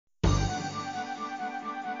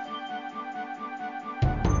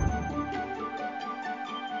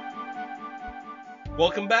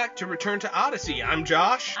Welcome back to Return to Odyssey. I'm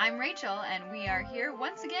Josh. I'm Rachel, and we are here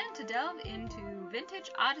once again to delve into vintage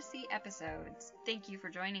Odyssey episodes. Thank you for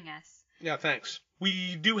joining us. Yeah, thanks.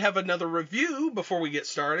 We do have another review before we get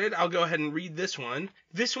started. I'll go ahead and read this one.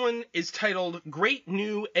 This one is titled Great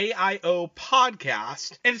New AIO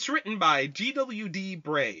Podcast, and it's written by GWD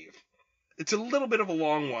Brave. It's a little bit of a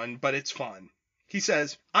long one, but it's fun. He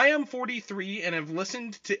says, I am 43 and have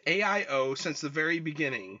listened to AIO since the very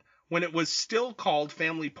beginning, when it was still called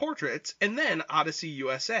Family Portraits and then Odyssey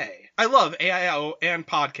USA. I love AIO and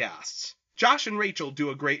podcasts. Josh and Rachel do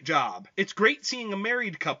a great job. It's great seeing a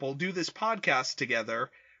married couple do this podcast together,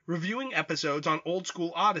 reviewing episodes on old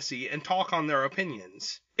school Odyssey and talk on their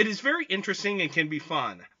opinions. It is very interesting and can be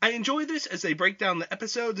fun. I enjoy this as they break down the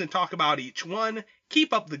episodes and talk about each one.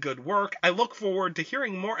 Keep up the good work. I look forward to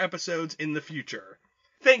hearing more episodes in the future.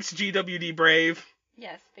 Thanks, GWD Brave.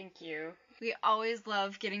 Yes, thank you. We always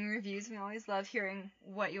love getting reviews. We always love hearing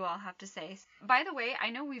what you all have to say. By the way, I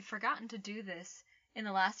know we've forgotten to do this in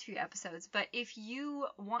the last few episodes, but if you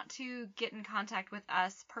want to get in contact with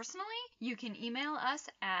us personally, you can email us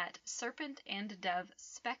at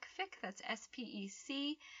serpentanddovespecfic, that's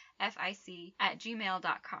SPECFIC,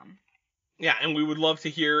 @gmail.com. Yeah, and we would love to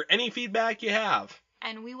hear any feedback you have.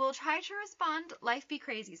 And we will try to respond. Life be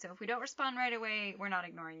crazy, so if we don't respond right away, we're not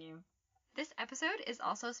ignoring you. This episode is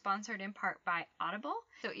also sponsored in part by Audible.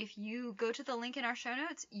 So if you go to the link in our show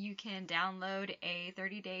notes, you can download a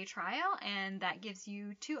 30-day trial, and that gives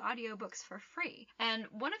you 2 audiobooks for free. And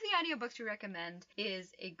one of the audiobooks we recommend is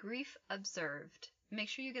A Grief Observed. Make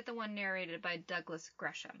sure you get the one narrated by Douglas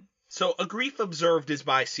Gresham. So, A Grief Observed is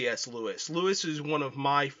by C.S. Lewis. Lewis is one of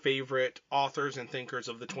my favorite authors and thinkers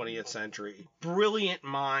of the 20th century. Brilliant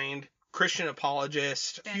mind. Christian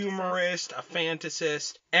apologist, humorist, a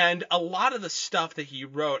fantasist, and a lot of the stuff that he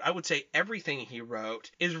wrote, I would say everything he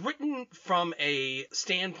wrote, is written from a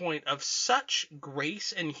standpoint of such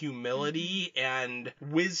grace and humility and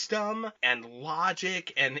wisdom and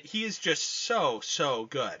logic, and he is just so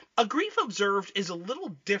good. A Grief Observed is a little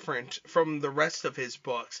different from the rest of his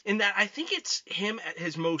books in that I think it's him at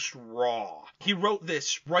his most raw. He wrote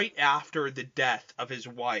this right after the death of his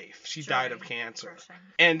wife. She died of cancer.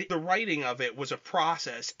 And the writing of it was a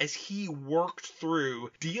process as he worked through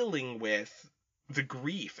dealing with the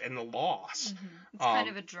grief and the loss. Mm-hmm. It's kind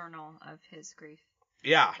of a journal of his grief.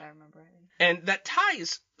 Yeah. If I remember right. And that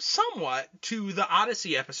ties somewhat to the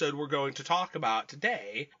Odyssey episode we're going to talk about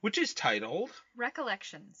today, which is titled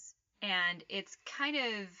Recollections. And it's kind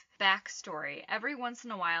of backstory. Every once in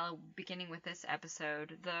a while, beginning with this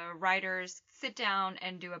episode, the writers sit down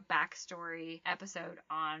and do a backstory episode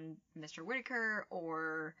on Mr. Whittaker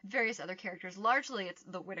or various other characters. Largely, it's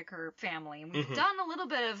the Whittaker family. And we've done a little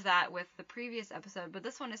bit of that with the previous episode, but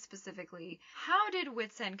this one is specifically, how did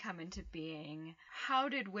Whitsend come into being? How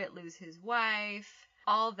did Whit lose his wife?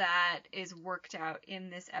 All that is worked out in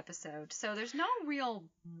this episode. So there's no real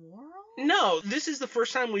moral? No, this is the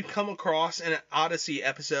first time we've come across an Odyssey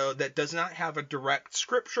episode that does not have a direct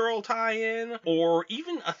scriptural tie-in or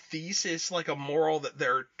even a thesis like a moral that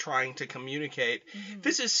they're trying to communicate. Mm-hmm.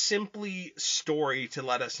 This is simply story to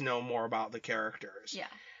let us know more about the characters. Yeah.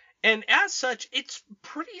 And as such, it's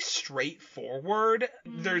pretty straightforward.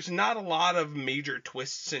 Mm-hmm. There's not a lot of major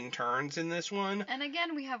twists and turns in this one. And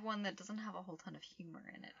again, we have one that doesn't have a whole ton of humor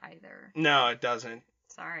in it either. No, it doesn't.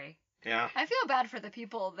 Sorry. Yeah. I feel bad for the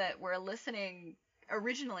people that were listening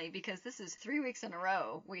originally because this is 3 weeks in a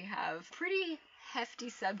row. We have pretty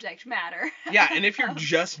hefty subject matter. Yeah, and if you're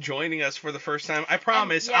just joining us for the first time, I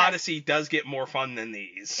promise yes, Odyssey does get more fun than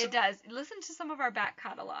these. It does. Listen to some of our back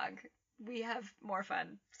catalog. We have more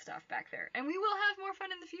fun stuff back there. And we will have more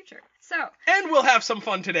fun in the future. And we'll have some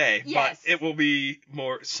fun today. Yes. But it will be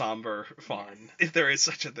more somber fun, yes, if there is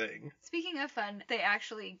such a thing. Speaking of fun, they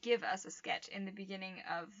actually give us a sketch in the beginning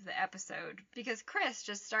of the episode. Because Chris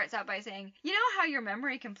just starts out by saying, you know how your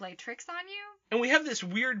memory can play tricks on you? And we have this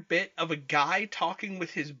weird bit of a guy talking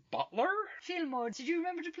with his butler. Fillmore, did you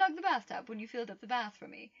remember to plug the bathtub when you filled up the bath for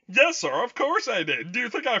me? Yes, sir, of course I did. Do you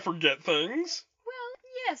think I forget things?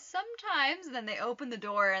 Yes, sometimes. And then they open the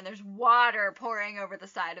door and there's water pouring over the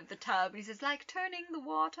side of the tub. And he says, like turning the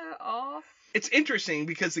water off. It's interesting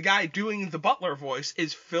because the guy doing the butler voice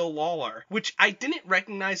is Phil Lawler, which I didn't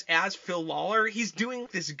recognize as Phil Lawler. He's doing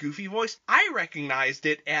this goofy voice. I recognized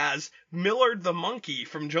it as Millard the monkey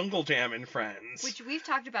from Jungle Jam and Friends. Which we've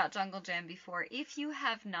talked about Jungle Jam before. If you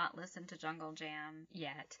have not listened to Jungle Jam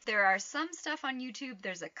yet, there are some stuff on YouTube.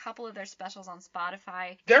 There's a couple of their specials on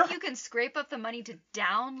Spotify. If you can scrape up the money to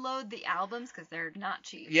download the albums, because they're not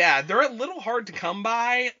cheap. Yeah, they're a little hard to come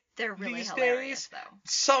by. They're really these hilarious, days. though.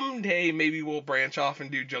 Someday maybe we'll branch off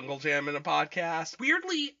and do Jungle Jam in a podcast.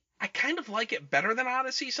 Weirdly, I kind of like it better than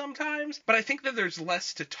Odyssey sometimes, but I think that there's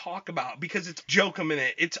less to talk about because it's joke a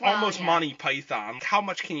minute. It's almost Monty Python. How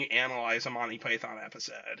much can you analyze a Monty Python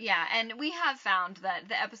episode? Yeah, and we have found that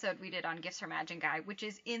the episode we did on Gifts from Magi Guy, which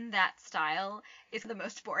is in that style, is the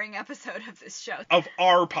most boring episode of this show. Of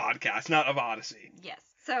our podcast, not of Odyssey. Yes.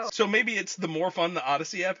 So maybe it's the more fun the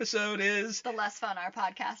Odyssey episode is, the less fun our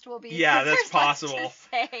podcast will be. Yeah, that's possible. To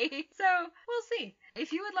say. So we'll see.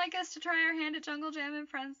 If you would like us to try our hand at Jungle Jam and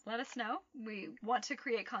Friends, let us know. We want to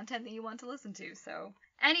create content that you want to listen to. So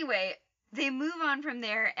anyway, they move on from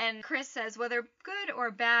there, and Chris says, whether good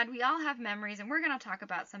or bad, we all have memories, and we're going to talk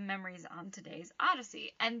about some memories on today's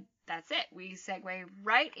Odyssey. And that's it. We segue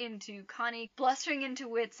right into Connie blustering into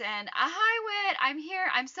Whit's end. Hi, Whit, I'm here.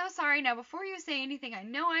 I'm so sorry. Now, before you say anything, I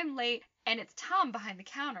know I'm late. And it's Tom behind the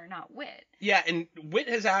counter, not Whit. Yeah, and Whit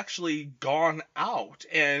has actually gone out,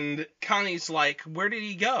 and Connie's like, where did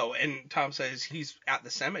he go? And Tom says he's at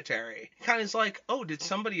the cemetery. Connie's like, oh, did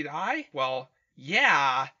somebody die? Well,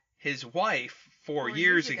 yeah, his wife 4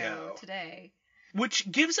 years ago. Today. Which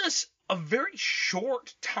gives us a very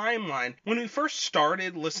short timeline. When we first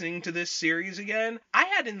started listening to this series again, I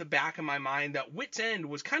had in the back of my mind that Whit's End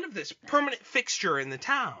was kind of this permanent fixture in the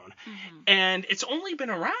town. Mm-hmm. And it's only been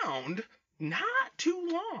around not too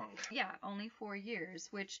long. Yeah, only 4 years,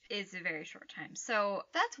 which is a very short time. So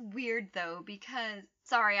that's weird, though, because,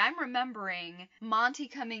 sorry, I'm remembering Monty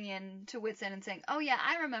coming in to Whit's End and saying, oh yeah,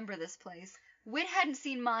 I remember this place. Whit hadn't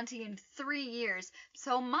seen Monty in 3 years,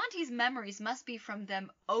 so Monty's memories must be from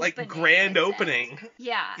them opening. Like grand opening.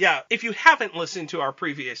 Yeah. Yeah, if you haven't listened to our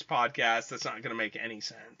previous podcast, that's not going to make any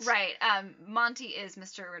sense. Right. Monty is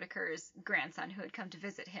Mr. Whittaker's grandson who had come to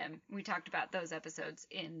visit him. We talked about those episodes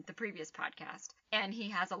in the previous podcast. And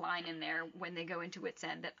he has a line in there when they go into Whit's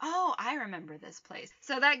End that, oh, I remember this place.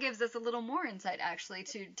 So that gives us a little more insight, actually,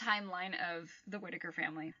 to timeline of the Whittaker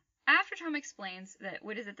family. After Tom explains that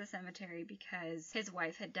Whit is at the cemetery because his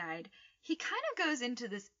wife had died, he kind of goes into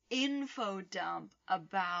this info dump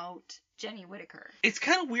about Jenny Whittaker. It's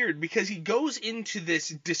kind of weird because he goes into this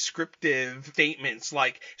descriptive statements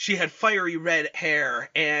like she had fiery red hair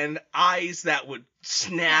and eyes that would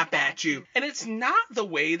snap at you. And it's not the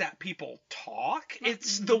way that people talk.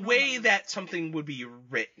 It's the way that something would be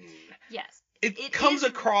written. Yes. It comes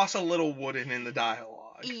across a little wooden in the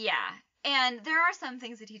dialogue. Yeah. And there are some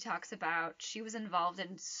things that he talks about. She was involved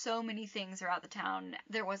in so many things throughout the town.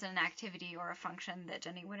 There wasn't an activity or a function that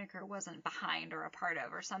Jenny Whittaker wasn't behind or a part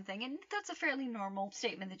of or something. And that's a fairly normal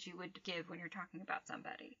statement that you would give when you're talking about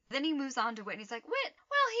somebody. Then he moves on to Whit and he's like, Whit,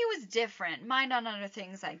 well, he was different. Mind on other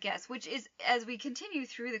things, I guess. Which is, as we continue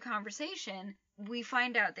through the conversation, we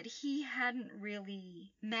find out that he hadn't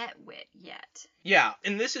really met Whit yet. Yeah,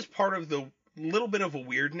 and this is part of the little bit of a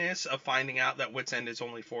weirdness of finding out that Whit's End is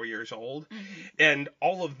only 4 years old. Mm-hmm. And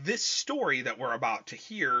all of this story that we're about to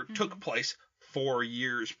hear took place 4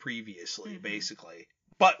 years previously, basically.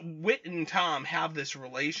 But Whit and Tom have this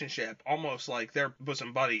relationship almost like they're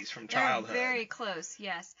bosom buddies from childhood. They're very close,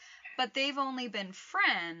 yes. But they've only been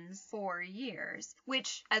friends 4 years,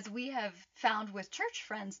 which, as we have found with church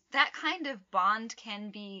friends, that kind of bond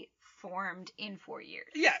can be formed in 4 years.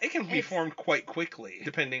 Yeah, it can be formed quite quickly,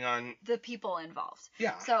 depending on the people involved.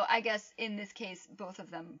 Yeah. So I guess in this case, both of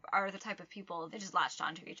them are the type of people that just latched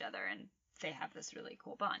onto each other and they have this really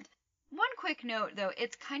cool bond. One quick note, though,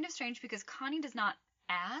 it's kind of strange because Connie does not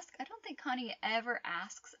ask. I don't think Connie ever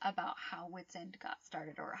asks about how Whit's End got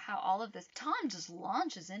started or how all of this. Tom just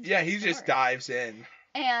launches into he just dives in.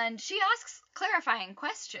 And she asks clarifying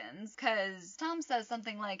questions because Tom says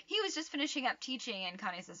something like, he was just finishing up teaching, and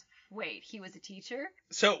Connie says, wait, he was a teacher?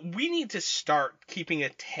 So we need to start keeping a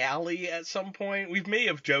tally at some point. We may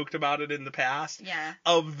have joked about it in the past. Yeah.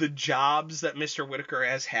 Of the jobs that Mr. Whittaker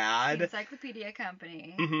has had. The encyclopedia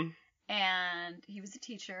company. Mm-hmm. And he was a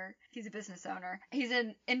teacher. He's a business owner. He's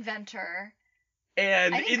an inventor.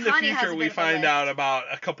 And in the future, we find out about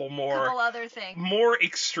a couple other things. More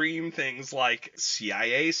extreme things like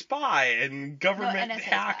CIA spy and government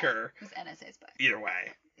hacker. Spy. It was NSA spy. Either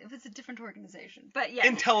way. It was a different organization. But yeah.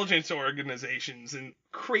 Intelligence organizations and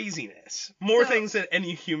craziness. More things than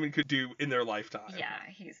any human could do in their lifetime. Yeah,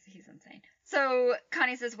 he's insane. So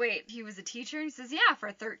Connie says, wait, he was a teacher? And he says, yeah,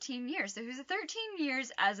 for 13 years. So he was 13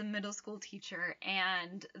 years as a middle school teacher,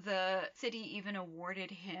 and the city even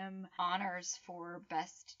awarded him honors for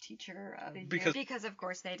best teacher of the year. Because of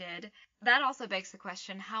course they did. That also begs the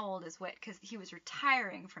question, how old is Whit? Because he was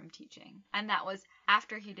retiring from teaching, and that was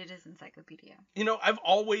after he did his encyclopedia. You know, I've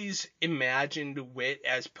always imagined Whit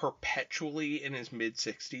as perpetually in his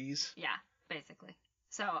mid-60s. Yeah, basically.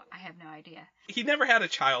 So I have no idea. He never had a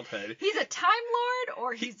childhood. He's a Time Lord,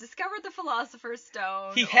 or he's discovered the Philosopher's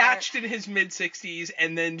Stone. He hatched in his mid-60s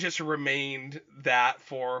and then just remained that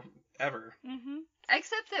forever. Mm-hmm.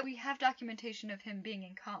 Except that we have documentation of him being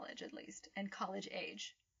in college, at least, and college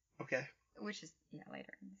age. Okay. Which is,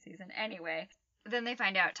 later in the season. Anyway, then they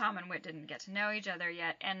find out Tom and Whit didn't get to know each other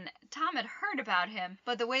yet, and Tom had heard about him,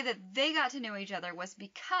 but the way that they got to know each other was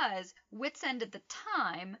because Whit's End at the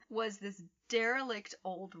time was this derelict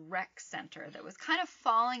old rec center that was kind of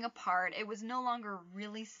falling apart. It was no longer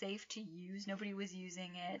really safe to use. Nobody was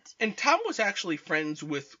using it. And Tom was actually friends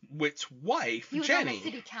with Whit's wife, He was Jenny. on the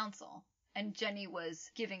city council. And Jenny was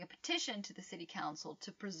giving a petition to the city council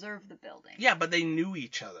to preserve the building. Yeah, but they knew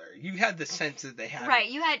each other. You had the sense that they had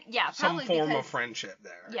some probably form of friendship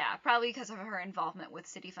there. Yeah, probably because of her involvement with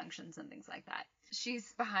city functions and things like that.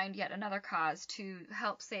 She's behind yet another cause to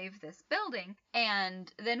help save this building. And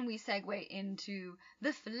then we segue into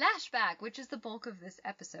the flashback, which is the bulk of this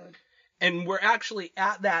episode. And we're actually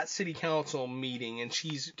at that city council meeting, and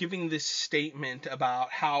she's giving this statement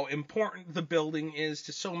about how important the building is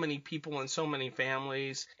to so many people and so many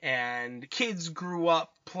families, and kids grew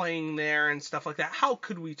up playing there and stuff like that. How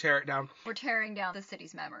could we tear it down? We're tearing down the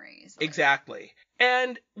city's memories. Exactly.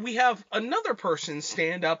 And we have another person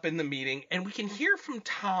stand up in the meeting, and we can hear from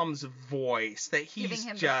Tom's voice that he's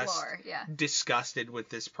just disgusted with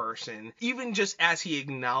this person, even just as he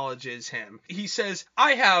acknowledges him. He says,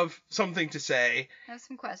 I have something to say. I have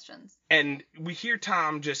some questions. And we hear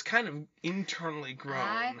Tom just kind of internally groan.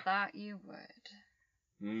 I thought you would.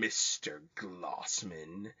 Mr.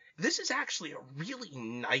 Glossman. This is actually a really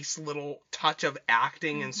nice little touch of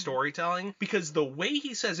acting and storytelling, because the way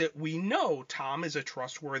he says it, we know Tom is a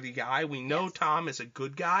trustworthy guy. We know Tom is a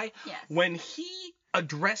good guy. Yes. When he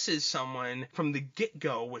addresses someone from the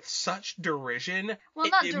get-go with such derision.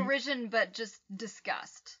 Well, not derision, but just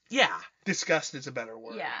disgust. Yeah, disgust is a better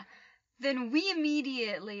word. Yeah. Then we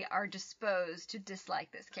immediately are disposed to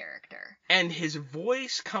dislike this character. And his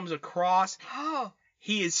voice comes across. Oh.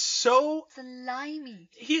 He is so slimy.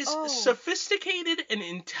 He is sophisticated and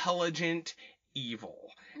intelligent evil.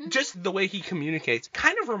 Mm-hmm. Just the way he communicates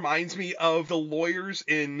kind of reminds me of the lawyers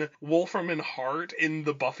in Wolfram and Hart in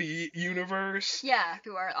the Buffy universe. Yeah,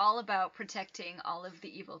 who are all about protecting all of the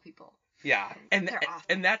evil people. Yeah, and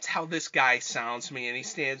that's how this guy sounds to me, and he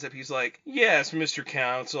stands up, he's like, yes, Mr.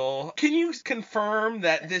 Counsel, can you confirm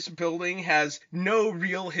that this building has no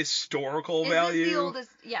real historical value?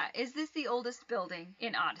 Is this the oldest building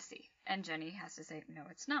in Odyssey? And Jenny has to say, no,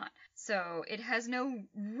 it's not. So it has no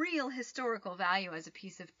real historical value as a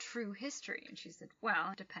piece of true history. And she said,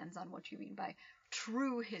 well, it depends on what you mean by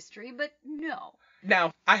true history, but no.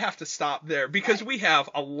 Now, I have to stop there because we have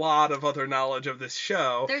a lot of other knowledge of this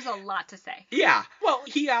show. There's a lot to say. Yeah. Well,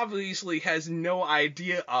 he obviously has no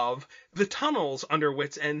idea of the tunnels under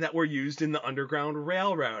Whit's End that were used in the Underground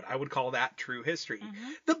Railroad. I would call that true history. Mm-hmm.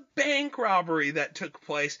 The bank robbery that took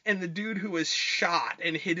place and the dude who was shot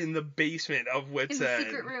and hid in the basement of Whit's End. In the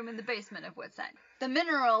secret room in the basement of Whit's End. The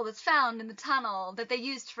mineral that's found in the tunnel that they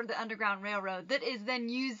used for the Underground Railroad that is then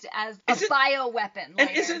used as a bioweapon later. And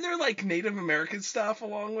isn't there like Native American stuff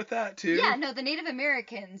along with that too? Yeah, no, the Native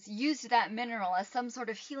Americans used that mineral as some sort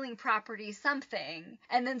of healing property something,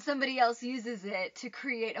 and then somebody else uses it to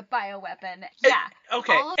create a bioweapon. Yeah.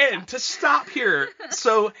 Okay, and to stop here,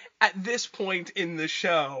 so at this point in the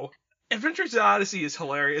show, Adventures in Odyssey is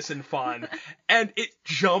hilarious and fun, and it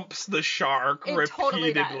jumps the shark repeatedly.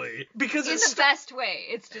 Totally does. Because in the best way.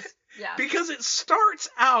 It's just, because it starts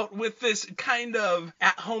out with this kind of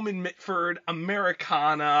at home in Mitford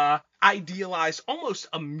Americana, idealized, almost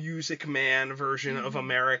a Music Man version of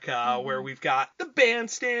America, where we've got the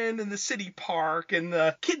bandstand and the city park, and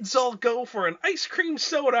the kids all go for an ice cream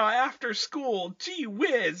soda after school. Gee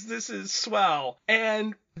whiz, this is swell.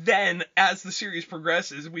 And then, as the series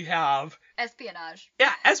progresses, we have espionage.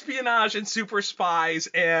 Yeah, espionage and super spies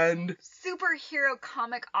and superhero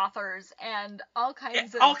comic authors and all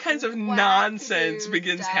kinds of nonsense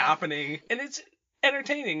begins happening, and it's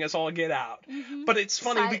entertaining as all get out. Mm-hmm. But it's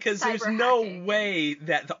funny because there's no way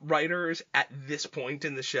that the writers at this point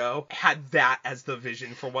in the show had that as the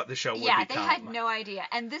vision for what the show would become. Yeah, they had no idea.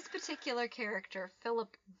 And this particular character,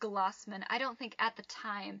 Philip Glossman, I don't think at the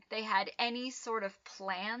time they had any sort of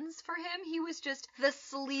plans for him. He was just the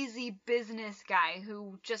sleazy business guy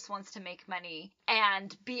who just wants to make money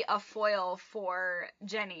and be a foil for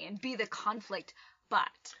Jenny and be the conflict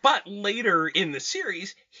But later in the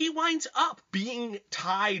series, he winds up being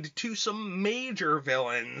tied to some major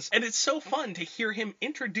villains. And it's so fun to hear him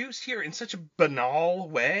introduced here in such a banal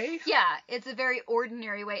way. Yeah, it's a very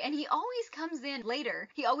ordinary way. And he always comes in later.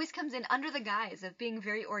 He always comes in under the guise of being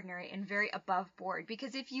very ordinary and very above board.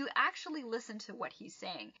 Because if you actually listen to what he's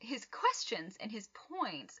saying, his questions and his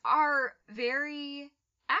points are very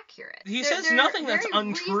accurate. He says nothing that's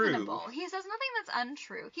untrue. Reasonable. He says nothing that's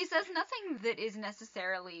untrue. He says nothing that is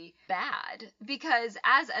necessarily bad. Because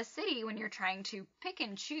as a city, when you're trying to pick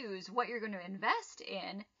and choose what you're going to invest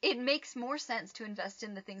in, it makes more sense to invest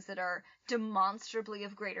in the things that are demonstrably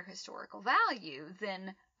of greater historical value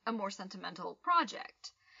than a more sentimental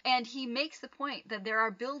project. And he makes the point that there are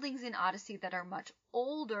buildings in Odyssey that are much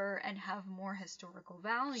older and have more historical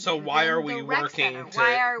value. So why are we working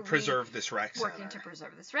to preserve this rec center? Working to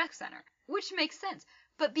preserve this rec center, which makes sense.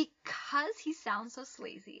 But because he sounds so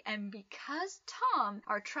sleazy, and because Tom,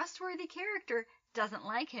 our trustworthy character, doesn't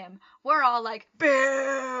like him, we're all like,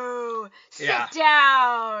 boo! Sit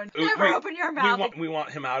down! Never open your mouth! We want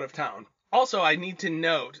him out of town. Also, I need to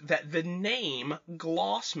note that the name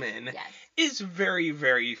Glossman is very,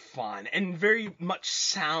 very fun and very much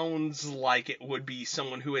sounds like it would be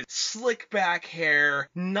someone who has slick back hair,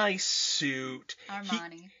 nice suit.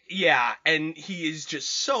 Armani. And he is just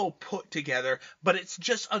so put together, but it's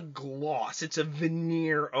just a gloss. It's a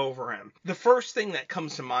veneer over him. The first thing that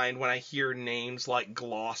comes to mind when I hear names like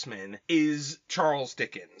Glossman is Charles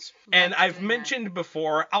Dickens. And I've mentioned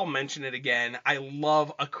before, I'll mention it again, I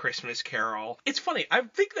love A Christmas Carol. It's funny, I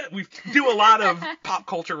think that we do a lot of pop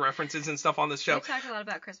culture references and stuff on this show. We talk a lot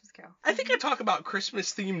about Christmas Carol. I think I talk about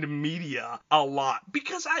Christmas-themed media a lot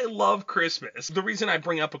because I love Christmas. The reason I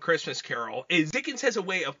bring up A Christmas Carol is Dickens has a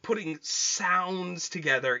way of putting sounds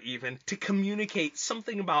together even to communicate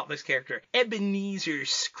something about this character. Ebenezer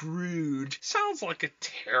Scrooge sounds like a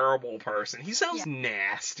terrible person. He sounds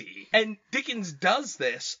nasty. And Dickens does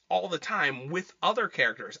this all the time with other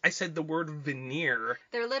characters. I said the word veneer.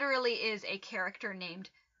 There literally is a character named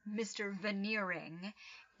Mr. Veneering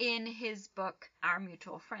in his book, Our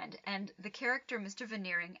Mutual Friend. And the character Mr.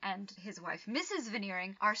 Veneering and his wife Mrs.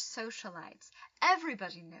 Veneering are socialites.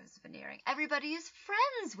 Everybody knows Veneering. Everybody is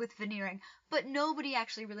friends with Veneering, but nobody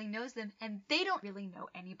actually really knows them, and they don't really know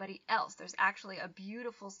anybody else. There's actually a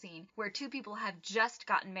beautiful scene where two people have just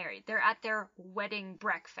gotten married. They're at their wedding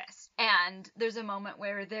breakfast, and there's a moment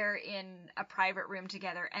where they're in a private room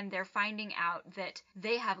together, and they're finding out that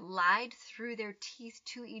they have lied through their teeth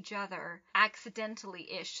to each other,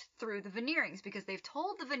 accidentally-ish, through the Veneerings, because they've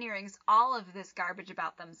told the Veneerings all of this garbage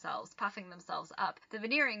about themselves, puffing themselves up. The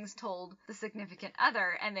Veneerings told the significant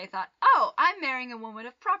other, and they thought, oh, I'm marrying a woman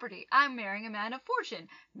of property. I'm marrying a man of fortune.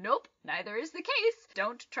 Nope, neither is the case.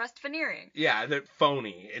 Don't trust Veneering. Yeah, they're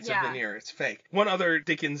phony. It's a veneer. It's fake. One other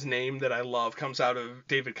Dickens name that I love comes out of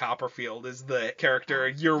David Copperfield is the character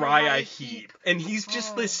Uriah Heep. And he's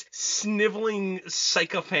just this sniveling,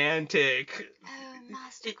 sycophantic...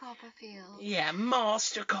 Master Copperfield. Yeah,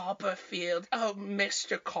 Master Copperfield. Oh,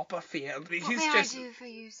 Mr. Copperfield. What may I do for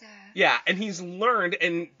you, sir? Yeah, and he's learned,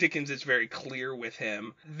 and Dickens is very clear with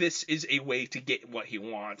him, this is a way to get what he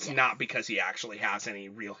wants, not because he actually has any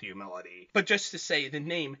real humility. But just to say the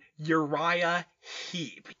name Uriah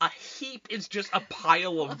Heep. A heap is just a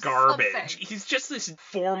pile of garbage. Something. He's just this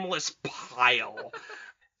formless pile.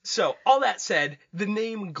 So, all that said, the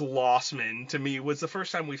name Glossman, to me, was the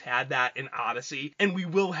first time we've had that in Odyssey, and we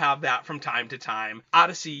will have that from time to time.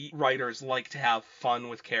 Odyssey writers like to have fun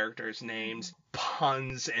with characters' names,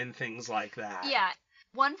 puns, and things like that. Yeah.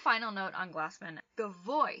 One final note on Glossman. The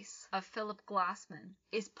voice of Philip Glossman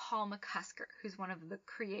is Paul McCusker, who's one of the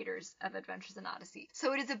creators of Adventures in Odyssey.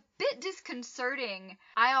 So it is a bit disconcerting,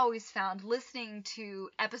 I always found, listening to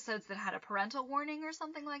episodes that had a parental warning or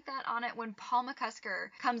something like that on it, when Paul McCusker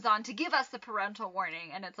comes on to give us the parental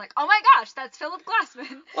warning, and it's like, oh my gosh, that's Philip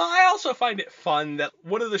Glossman. Well, I also find it fun that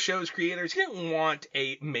one of the show's creators didn't want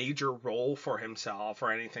a major role for himself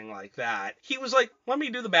or anything like that. He was like, let me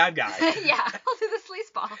do the bad guy. Yeah, I'll do the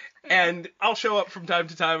sleazeball. And I'll show up from time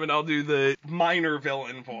to time and I'll do the minor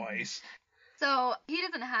villain voice. So he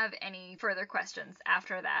doesn't have any further questions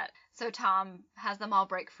after that. So Tom has them all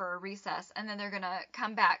break for a recess, and then they're going to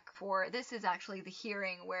come back for, this is actually the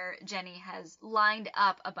hearing where Jenny has lined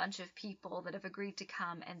up a bunch of people that have agreed to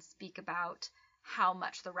come and speak about how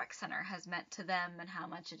much the rec center has meant to them and how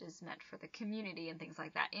much it has meant for the community and things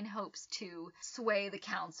like that, in hopes to sway the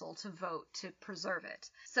council to vote to preserve it.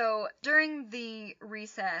 So during the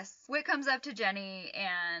recess, Whit comes up to Jenny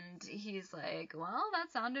and he's like, well,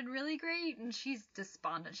 that sounded really great. And she's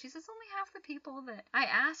despondent. She says only half the people that I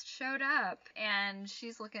asked showed up. And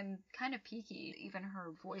she's looking kind of peaky. Even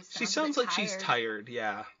her voice sounds like she's tired,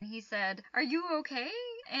 yeah. He said, are you okay?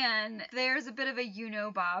 And there's a bit of a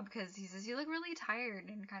Bob, because he says, you look really tired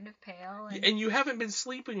and kind of pale. And you haven't been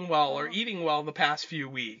sleeping well or eating well the past few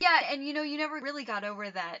weeks. Yeah, and you never really got over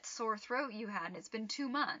that sore throat you had, and it's been 2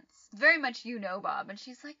 months. Very much Bob. And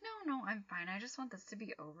she's like, no, I'm fine. I just want this to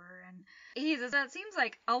be over. And he says, that seems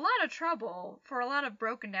like a lot of trouble for a lot of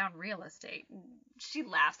broken down real estate. And she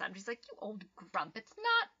laughs at him. She's like, you old grump. It's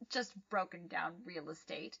not just broken down real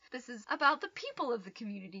estate. This is about the people of the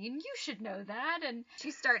community, and you should know that. And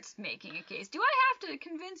she starts making a case. Do I have to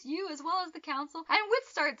convince you as well as the council? And Whit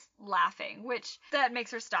starts laughing, which that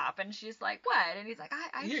makes her stop. And she's like, what? And he's like,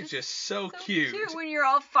 You're just so cute when you're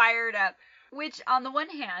all fired up. Which, on the one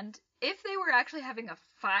hand, if they were actually having a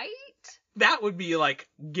fight, that would be like,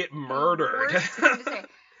 get murdered. Worst thing to say.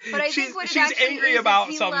 But I think what it she's actually angry is about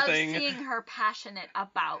he something. Loves seeing her passionate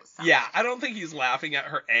about something. Yeah, I don't think he's laughing at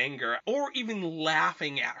her anger or even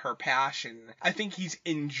laughing at her passion. I think he's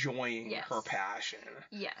enjoying her passion.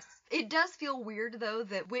 Yes. It does feel weird, though,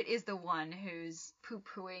 that Whit is the one who's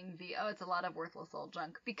poo-pooing it's a lot of worthless old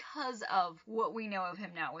junk because of what we know of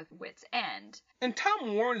him now with Whit's End. And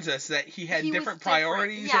Tom warns us that he had different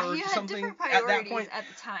priorities or he had something different priorities at that point. At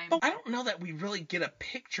the time. But I don't know that we really get a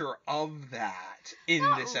picture of that in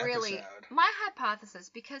this really. episode. My hypothesis,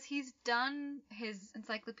 because he's done his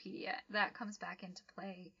encyclopedia, that comes back into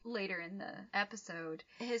play later in the episode.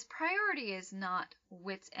 His priority is not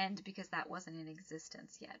Whit's End because that wasn't in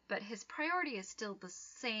existence yet, but his priority is still the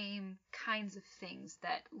same kinds of things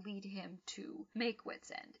that lead him to make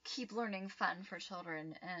Whit's End. Keep learning fun for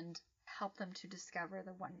children and help them to discover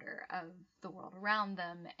the wonder of the world around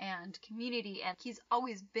them and community. And he's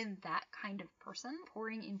always been that kind of person,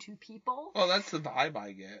 pouring into people. Well, that's the vibe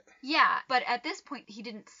I get. Yeah, but at this point, he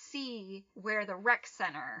didn't see where the rec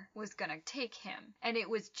center was going to take him. And it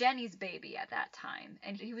was Jenny's baby at that time.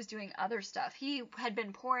 And he was doing other stuff. He had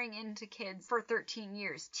been pouring into kids for 13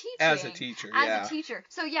 years, teaching. As a teacher, As a teacher.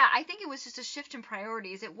 So yeah, I think it was just a shift in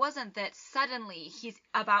priorities. It wasn't that suddenly he's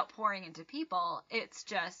about pouring into people. It's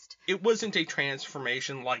just... It wasn't a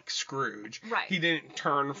transformation like Scrooge. Right. He didn't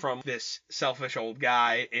turn from this selfish old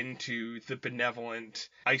guy into the benevolent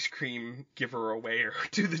ice cream giver awayer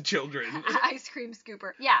to the children. Ice cream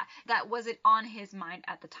scooper. Yeah, that wasn't on his mind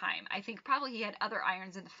at the time. I think probably he had other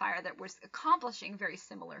irons in the fire that was accomplishing very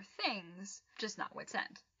similar things, just not Whit's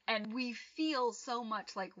End. And we feel so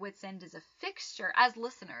much like Whit's End is a fixture as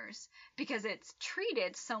listeners because it's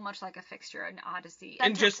treated so much like a fixture in Odyssey.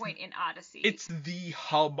 And just point in Odyssey. It's the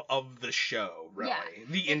hub of the show, really. Yeah,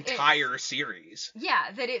 the entire series.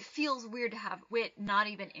 Yeah, that it feels weird to have Whit not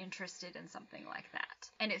even interested in something like that.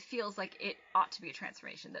 And it feels like it ought to be a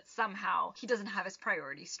transformation, that somehow he doesn't have his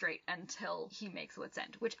priorities straight until he makes Whit's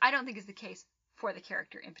End, which I don't think is the case for the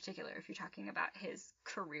character in particular if you're talking about his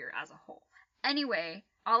career as a whole. Anyway,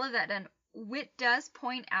 all of that done, Whit does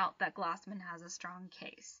point out that Glossman has a strong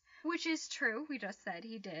case, which is true. We just said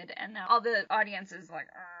he did, and now all the audience is like,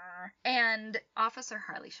 Arr. And Officer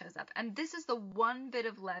Harley shows up, and this is the one bit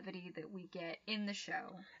of levity that we get in the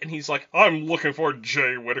show. And he's like, I'm looking for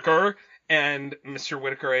Jay Whittaker. And Mr.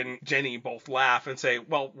 Whittaker and Jenny both laugh and say,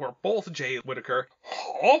 well, we're both Jay Whittaker.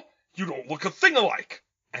 Huh? You don't look a thing alike.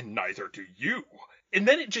 And neither do you. And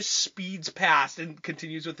then it just speeds past and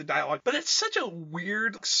continues with the dialogue. But it's such a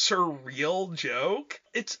weird, surreal joke.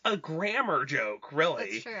 It's a grammar joke,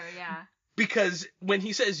 really. That's true, yeah. Because when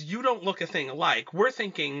he says, you don't look a thing alike, we're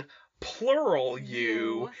thinking plural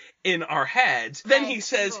you in our heads. Then he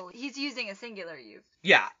says... He's using a singular you.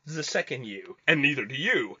 Yeah, the second you. And neither do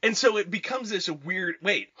you. And so it becomes this weird...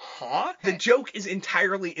 Wait, huh? The joke is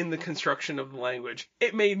entirely in the construction of the language.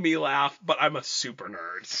 It made me laugh, but I'm a super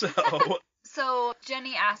nerd, so... So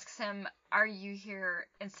Jenny asks him, are you here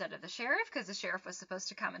instead of the sheriff? Because the sheriff was supposed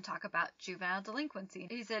to come and talk about juvenile delinquency.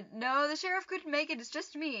 He said, no, the sheriff couldn't make it. It's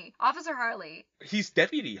just me. Officer Harley. He's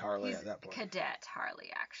Deputy Harley at that point. Cadet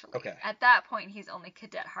Harley, actually. Okay. At that point, he's only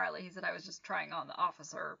Cadet Harley. He said, I was just trying on the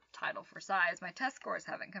officer title for size. My test scores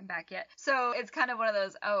haven't come back yet. So it's kind of one of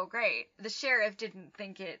those, oh, great. The sheriff didn't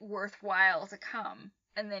think it worthwhile to come.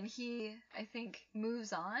 And then he, I think,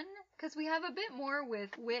 moves on. Because we have a bit more with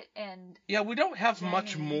Whit and... Yeah, we don't have Jenny.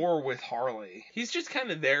 Much more with Harley. He's just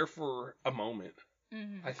kind of there for a moment,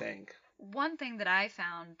 I think. One thing that I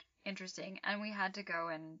found interesting, and we had to go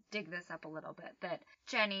and dig this up a little bit, that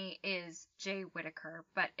Jenny is Jay Whittaker,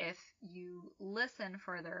 but if you listen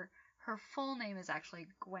further, her full name is actually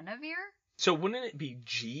Guinevere. So wouldn't it be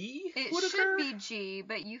G? It Whittaker? should be G,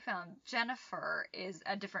 but you found Jennifer is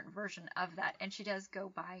a different version of that, and she does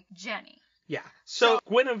go by Jenny. Yeah. So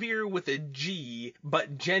Guinevere with a G,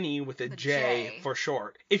 but Jenny with a J for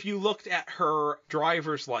short. If you looked at her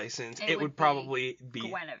driver's license, it would probably be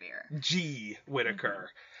Guinevere. G. Whittaker.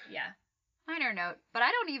 Mm-hmm. Yeah. Minor note, but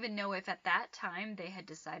I don't even know if at that time they had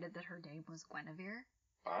decided that her name was Guinevere.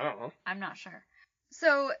 I don't know. I'm not sure.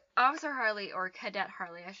 So, Officer Harley, or Cadet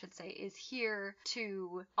Harley, I should say, is here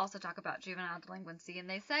to also talk about juvenile delinquency, and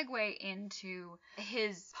they segue into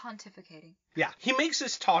his pontificating. Yeah, he makes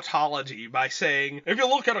this tautology by saying, if you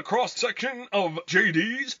look at a cross-section of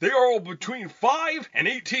JDs, they are all between 5 and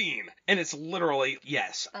 18. And it's literally,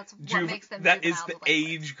 yes. That's what makes them that juvenile is the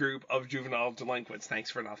delinquents. age group of juvenile delinquents.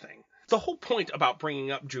 Thanks for nothing. The whole point about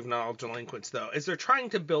bringing up juvenile delinquents, though, is they're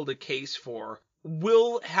trying to build a case for,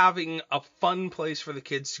 will having a fun place for the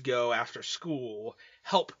kids to go after school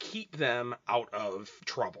help keep them out of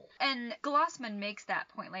trouble? And Glossman makes that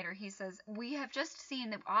point later. He says, we have just seen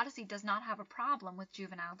that Odyssey does not have a problem with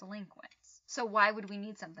juvenile delinquents. So why would we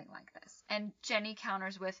need something like this? And Jenny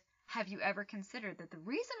counters with, have you ever considered that the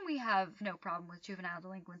reason we have no problem with juvenile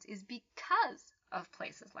delinquents is because of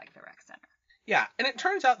places like the rec center? Yeah, and it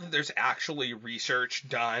turns out that there's actually research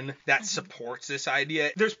done that supports this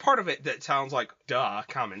idea. There's part of it that sounds like, duh,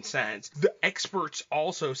 common sense. The experts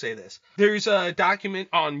also say this. There's a document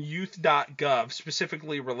on youth.gov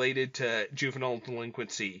specifically related to juvenile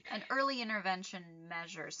delinquency. And early intervention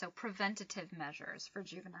measures, so preventative measures for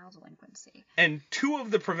juvenile delinquency. And 2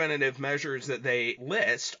 of the preventative measures that they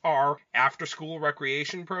list are after-school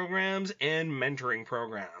recreation programs and mentoring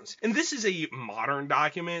programs. And this is a modern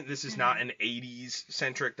document. This is not an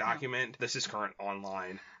 80s-centric document. This is current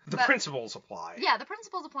online. The principles apply. Yeah, the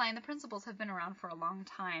principles apply, and the principles have been around for a long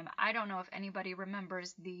time. I don't know if anybody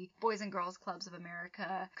remembers the Boys and Girls Clubs of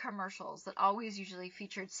America commercials that always usually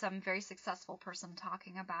featured some very successful person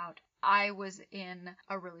talking about, I was in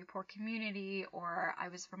a really poor community, or I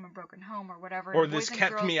was from a broken home, or whatever. Or this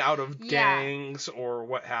kept me out of gangs, or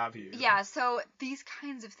what have you. Yeah, so these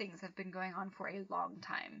kinds of things have been going on for a long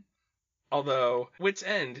time. Although, Wits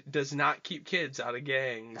End does not keep kids out of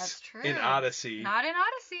gangs. That's true. In Odyssey. Not in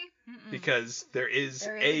Odyssey. Mm-mm. Because there is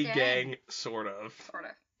a gang, sort of. Sort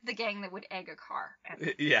of. The gang that would egg a car.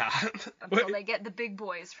 Yeah. Until they get the big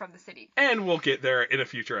boys from the city. And we'll get there in a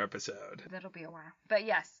future episode. That'll be a while. But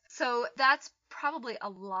yes, so that's probably a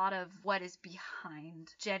lot of what is behind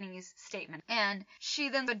Jenny's statement. And she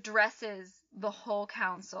then addresses the whole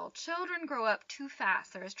council. Children grow up too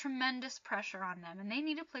fast. There is tremendous pressure on them, and they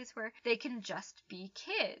need a place where they can just be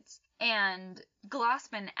kids. And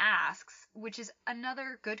Glossman asks, which is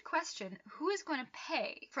another good question, who is going to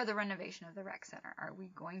pay for the renovation of the rec center? Are we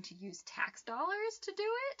going to use tax dollars to do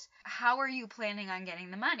it? How are you planning on getting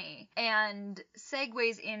the money? And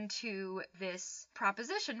segues into this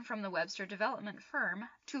proposition from the Webster development firm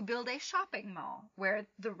to build a shopping mall where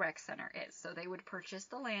the rec center is. So they would purchase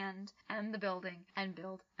the land and the building and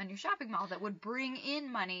build a new shopping mall that would bring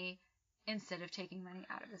in money instead of taking money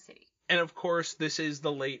out of the city. And of course, this is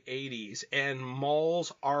the late 80s, and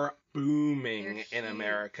malls are booming in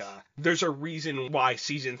America. There's a reason why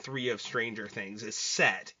season 3 of Stranger Things is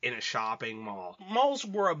set in a shopping mall. Malls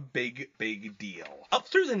were a big, big deal. Up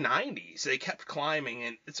through the 90s, they kept climbing,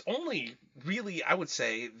 and it's only really, I would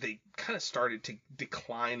say, they kind of started to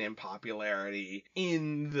decline in popularity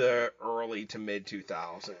in the early to mid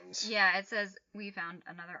 2000s. Yeah, it says, we found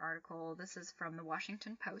another article. This is from the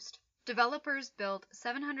Washington Post. Developers built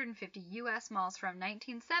 750 U.S. malls from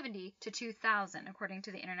 1970 to 2000, according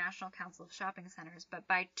to the International Council of Shopping Centers, but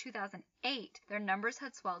by 2008, their numbers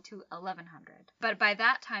had swelled to 1,100. But by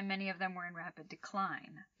that time, many of them were in rapid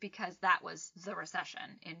decline, because that was the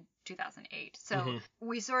recession in 2008. So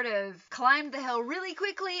we sort of climbed the hill really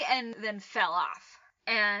quickly and then fell off.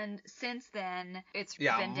 And since then, it's been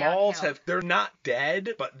downhill. Malls they're not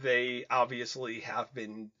dead, but they obviously have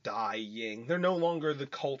been dying. They're no longer the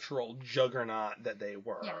cultural juggernaut that they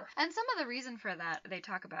were. Yeah. And some of the reason for that they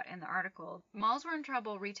talk about in the article. Malls were in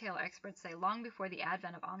trouble, retail experts say, long before the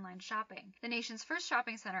advent of online shopping. The nation's first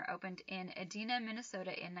shopping center opened in Edina,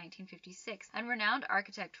 Minnesota in 1956, and renowned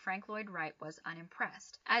architect Frank Lloyd Wright was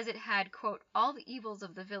unimpressed, as it had, quote, all the evils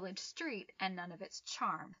of the village street and none of its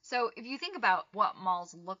charm. So if you think about what malls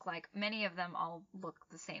look like, many of them all look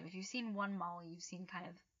the same. If you've seen one mall, you've seen kind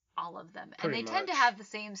of all of them. Pretty and they tend to much. have the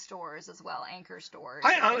same stores as well, anchor stores.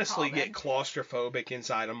 I as they honestly call get them. claustrophobic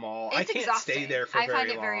inside a mall. It's I can't exhausting. stay there for very long. I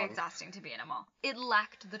find it very exhausting to be in a mall. It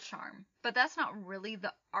lacked the charm. But that's not really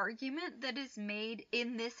the argument that is made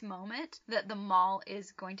in this moment, that the mall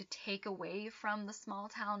is going to take away from the small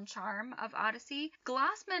town charm of Odyssey.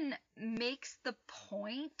 Glassman makes the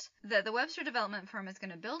point that the Webster development firm is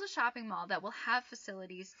going to build a shopping mall that will have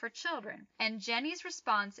facilities for children. And Jenny's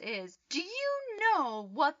response is, do you know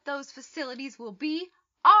what those facilities will be?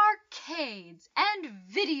 Arcades and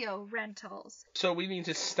video rentals. So we need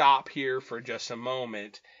to stop here for just a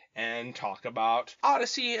moment and talk about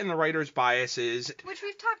Odyssey and the writer's biases. Which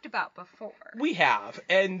we've talked about before. We have,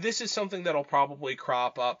 and this is something that'll probably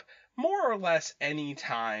crop up more or less any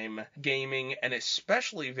time gaming, and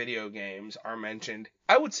especially video games, are mentioned.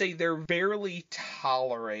 I would say they're barely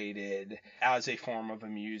tolerated as a form of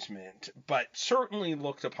amusement, but certainly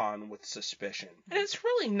looked upon with suspicion. And it's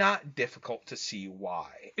really not difficult to see why.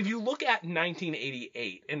 If you look at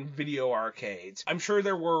 1988 and video arcades, I'm sure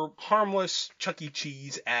there were harmless Chuck E.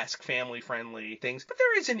 Cheese-esque family-friendly things, but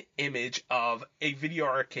there is an image of a video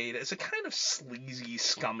arcade as a kind of sleazy,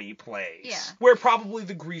 scummy place. Where probably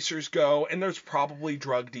the greasers go, and there's probably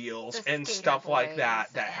drug deals and stuff like that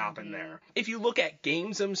happen there. If you look at games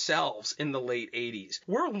themselves in the late 80s,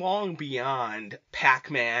 we're long beyond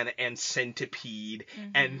Pac-Man and Centipede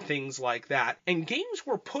and things like that. And games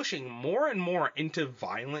were pushing more and more into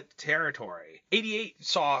violent territory. 88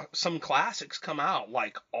 saw some classics come out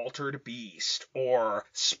like Altered Beast or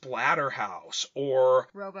Splatterhouse or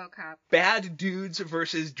RoboCop. Bad Dudes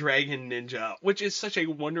versus Dragon Ninja, which is such a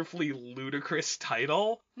wonderfully ludicrous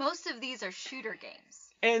title. Most of these are shooter games.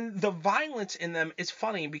 And the violence in them is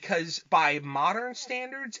funny because by modern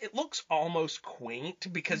standards, it looks almost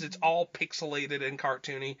quaint because it's all pixelated and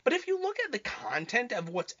cartoony. But if you look at the content of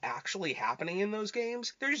what's actually happening in those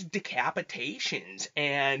games, there's decapitations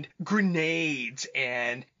and grenades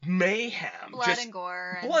and mayhem. Blood and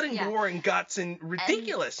gore. Gore and guts and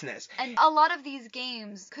ridiculousness. And a lot of these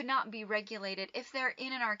games could not be regulated if they're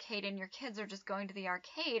in an arcade and your kids are just going to the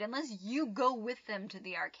arcade. Unless you go with them to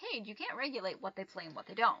the arcade, you can't regulate what they play and what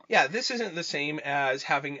they don't. Yeah, this isn't the same as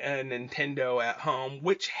having a Nintendo at home,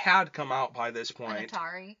 which had come out by this point. An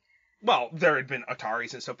Atari. Well, there had been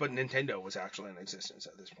Ataris and stuff, but Nintendo was actually in existence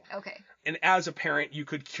at this point. Okay. And as a parent, you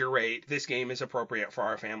could curate, this game is appropriate for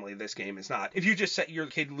our family, this game is not. If you just set your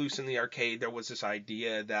kid loose in the arcade, there was this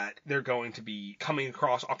idea that they're going to be coming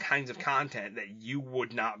across all kinds of content that you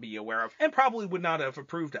would not be aware of and probably would not have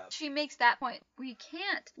approved of. She makes that point. We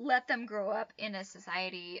can't let them grow up in a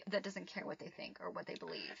society that doesn't care what they think or what they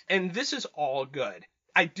believe. And this is all good.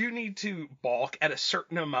 I do need to balk at a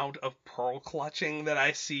certain amount of pearl clutching that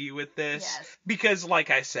I see with this. Yes. Because, like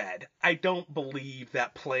I said, I don't believe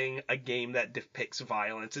that playing a game that depicts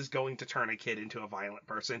violence is going to turn a kid into a violent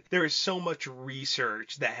person. There is so much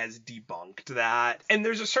research that has debunked that. And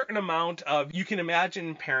there's a certain amount of, you can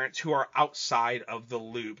imagine parents who are outside of the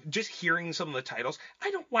loop, just hearing some of the titles.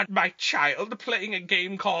 I don't want my child playing a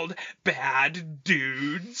game called Bad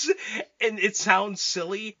Dudes. And it sounds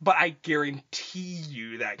silly, but I guarantee you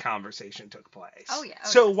that conversation took place. Oh, yeah.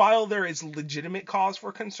 So while there is legitimate cause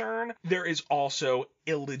for concern, there is also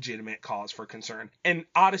illegitimate cause for concern. And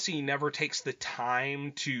Odyssey never takes the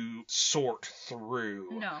time to sort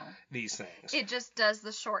through these things. It just does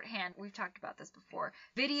the shorthand. We've talked about this before.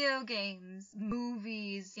 Video games,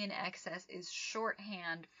 movies in excess is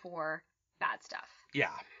shorthand for bad stuff. Yeah.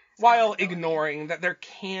 While ignoring that there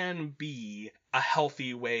can be a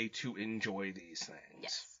healthy way to enjoy these things.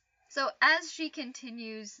 Yes. So as she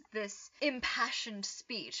continues this impassioned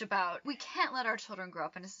speech about, we can't let our children grow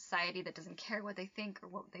up in a society that doesn't care what they think or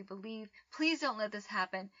what they believe. Please don't let this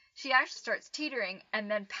happen. She actually starts teetering and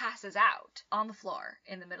then passes out on the floor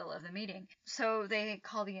in the middle of the meeting. So they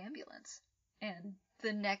call the ambulance. And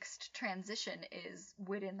the next transition is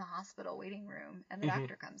within the hospital waiting room, and the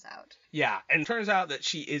doctor comes out. Yeah, and it turns out that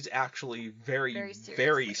she is actually very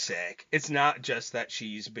sick. It's not just that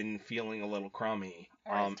she's been feeling a little crummy.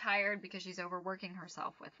 Or is tired because she's overworking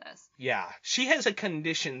herself with this. Yeah. She has a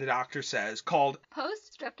condition, the doctor says, called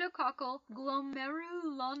post-streptococcal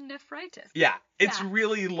glomerulonephritis. Yeah, it's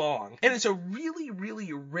really long. And it's a really,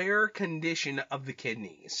 really rare condition of the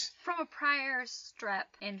kidneys. From a prior strep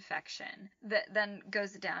infection that then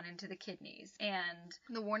goes down into the kidneys. And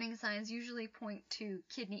the warning signs usually point to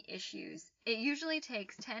kidney issues. It usually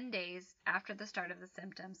takes 10 days after the start of the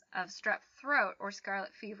symptoms of strep throat or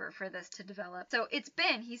scarlet fever for this to develop. So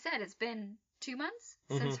he said it's been 2 months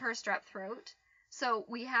since her strep throat. So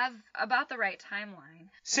we have about the right timeline.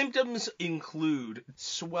 Symptoms include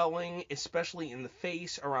swelling, especially in the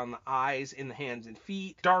face, around the eyes, in the hands and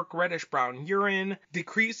feet, dark reddish-brown urine,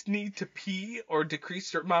 decreased need to pee or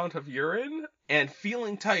decreased amount of urine, and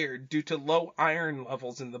feeling tired due to low iron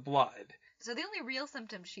levels in the blood. So the only real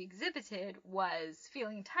symptom she exhibited was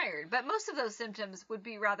feeling tired. But most of those symptoms would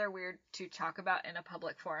be rather weird to talk about in a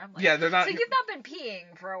public forum. Like, yeah, they're not. So you've not been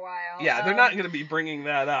peeing for a while. Yeah, they're not going to be bringing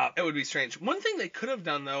that up. It would be strange. One thing they could have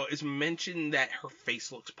done, though, is mention that her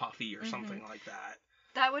face looks puffy or something like that.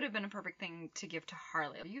 That would have been a perfect thing to give to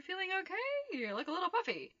Harley. Are you feeling okay? You look a little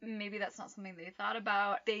puffy. Maybe that's not something they thought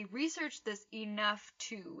about. They researched this enough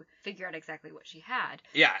to figure out exactly what she had.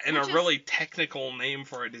 Yeah, and a really technical name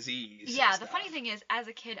for a disease. Yeah, the funny thing is, as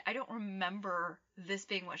a kid, I don't remember this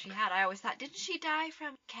being what she had. I always thought, didn't she die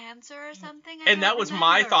from cancer or something? And that was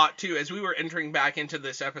my thought, too. As we were entering back into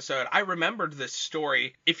this episode, I remembered this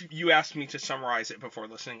story. If you asked me to summarize it before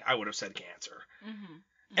listening, I would have said cancer. Mm-hmm.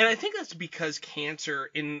 And I think that's because cancer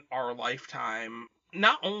in our lifetime,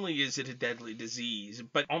 not only is it a deadly disease,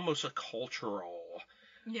 but almost a cultural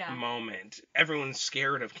moment. Everyone's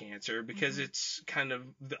scared of cancer because it's kind of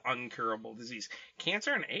the uncurable disease.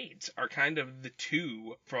 Cancer and AIDS are kind of the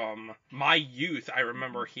two from my youth I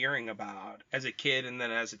remember hearing about as a kid and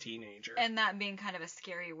then as a teenager. And that being kind of a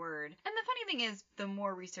scary word. And the funny thing is, the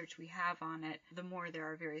more research we have on it, the more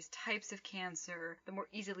there are various types of cancer, the more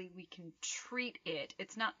easily we can treat it.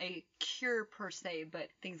 It's not a cure per se, but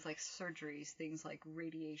things like surgeries, things like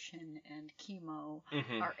radiation and chemo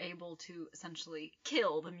are able to essentially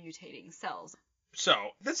kill the mutating cells. So,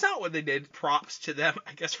 that's not what they did. Props to them,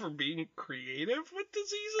 I guess, for being creative with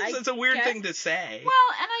diseases. It's a weird thing to say.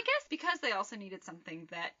 Well, and I guess because they also needed something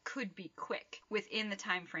that could be quick within the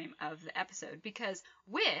time frame of the episode. Because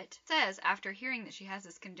Whit says, after hearing that she has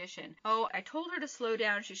this condition, oh, I told her to slow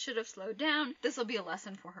down. She should have slowed down. This will be a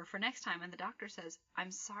lesson for her for next time. And the doctor says,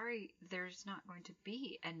 I'm sorry, there's not going to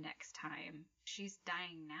be a next time. She's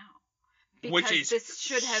dying now. Because which is this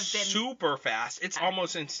should have been super fast. It's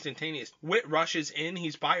almost instantaneous. Whit rushes in.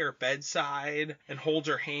 He's by her bedside and holds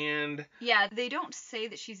her hand. Yeah, they don't say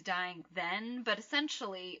that she's dying then, but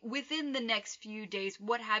essentially within the next few days,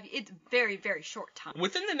 what have you, it's very, very short time.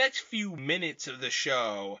 Within the next few minutes of the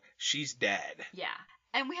show, she's dead. Yeah.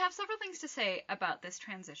 And we have several things to say about this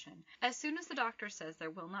transition. As soon as the doctor says there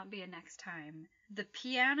will not be a next time, the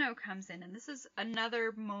piano comes in, and this is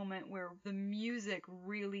another moment where the music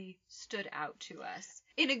really stood out to us.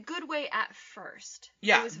 In a good way at first.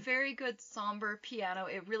 Yeah. It was very good somber piano.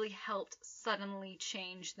 It really helped suddenly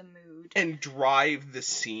change the mood. And drive the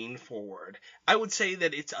scene forward. I would say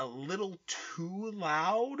that it's a little too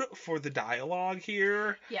loud for the dialogue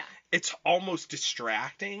here. Yeah. It's almost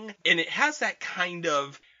distracting. And it has that kind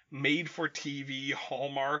of made-for-TV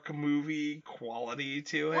Hallmark movie quality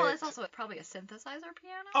to it. Well, it's also probably a synthesizer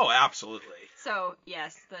piano. Oh, absolutely. So,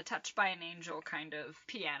 yes, the Touched by an Angel kind of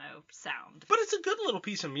piano sound. But it's a good little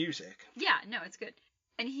piece of music. Yeah, no, it's good.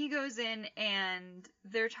 And he goes in and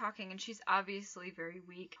they're talking and she's obviously very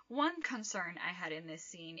weak. One concern I had in this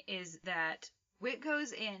scene is that Whit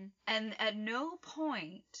goes in and at no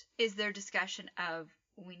point is there discussion of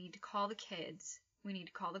we need to call the kids. We need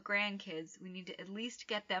to call the grandkids. We need to at least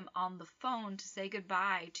get them on the phone to say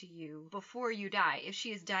goodbye to you before you die. If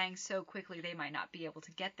she is dying so quickly, they might not be able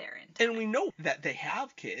to get there in time. And we know that they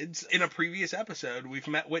have kids. In a previous episode, we've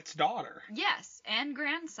met Whit's daughter. Yes, and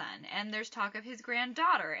grandson. And there's talk of his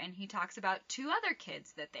granddaughter, and he talks about 2 other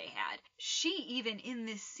kids that they had. She, even in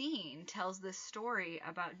this scene, tells this story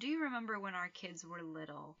about, do you remember when our kids were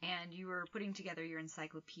little and you were putting together your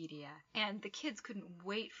encyclopedia and the kids couldn't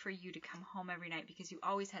wait for you to come home every night because you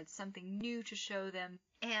always had something new to show them.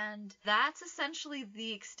 And that's essentially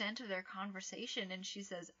the extent of their conversation. And she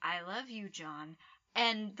says, I love you, John.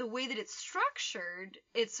 And the way that it's structured,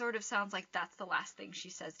 it sort of sounds like that's the last thing she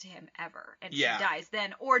says to him ever. And she dies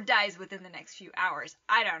then, or dies within the next few hours.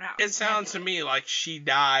 I don't know. It sounds to me like she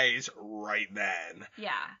dies right then.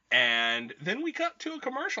 Yeah. And then we cut to a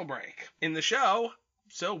commercial break in the show,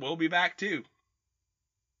 so we'll be back too.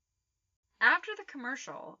 After the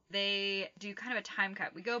commercial, they do kind of a time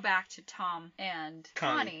cut. We go back to Tom and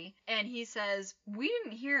Connie, and he says, we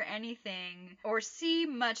didn't hear anything or see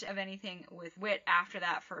much of anything with Whit after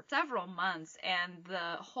that for several months, and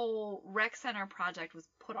the whole rec center project was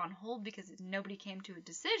put on hold because nobody came to a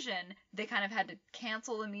decision. They kind of had to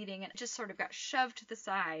cancel the meeting, and it just sort of got shoved to the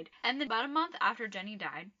side. And then about a month after Jenny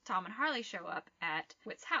died, Tom and Harley show up at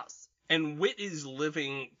Whit's house. And Whit is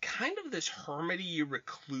living kind of this hermity,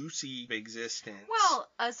 reclusy existence. Well,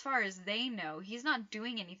 as far as they know, he's not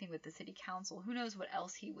doing anything with the city council. Who knows what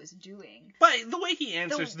else he was doing? But the way he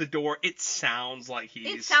answers the door, it sounds like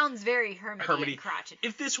he's... It sounds very hermity and crotchety.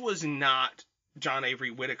 If this was not John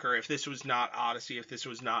Avery Whitaker, if this was not Odyssey, if this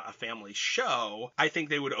was not a family show, I think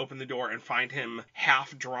they would open the door and find him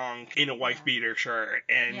half drunk in a wife beater shirt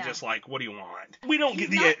and just like, what do you want? We don't he's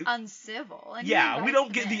get the not uncivil. And we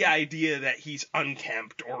don't get the idea that he's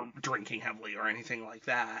unkempt or drinking heavily or anything like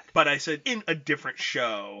that. But I said in a different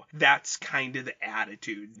show, that's kind of the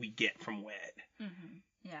attitude we get from Whit. Mm-hmm.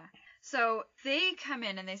 Yeah. So they come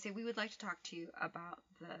in and they say, we would like to talk to you about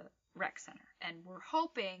the rec center, and we're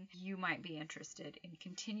hoping you might be interested in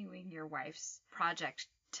continuing your wife's project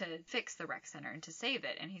to fix the rec center and to save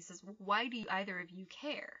it. And he says, why do either of you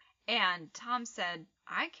care? And Tom said,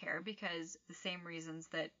 I care because the same reasons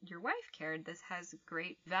that your wife cared. This has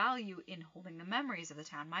great value in holding the memories of the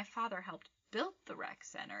town. My father helped build the rec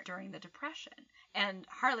center during the Depression. And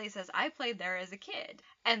Harley says, I played there as a kid.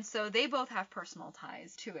 And so they both have personal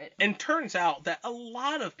ties to it. And turns out that a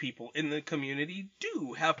lot of people in the community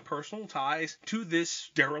do have personal ties to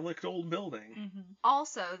this derelict old building. Mm-hmm.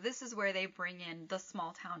 Also, this is where they bring in the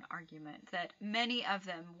small town argument that many of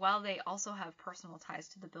them, while they also have personal ties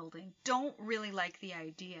to the building, don't really like the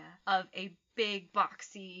idea of a big,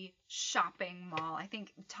 boxy shopping mall. I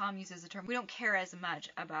think Tom uses the term, we don't care as much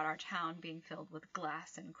about our town being filled with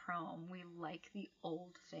glass and chrome. We like the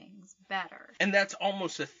old things better. And that's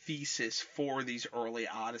almost a thesis for these early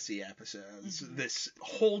Odyssey episodes. Mm-hmm. This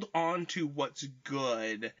hold on to what's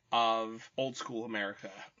good of old school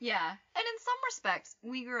America. Yeah. And in some respects,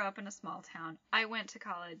 we grew up in a small town. I went to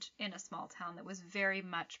college in a small town that was very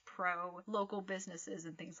much pro local businesses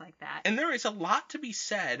and things like that. And there is a lot to be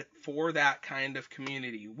said for that kind of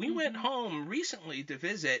community. We went home recently to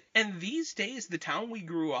visit, and these days the town we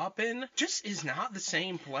grew up in just is not the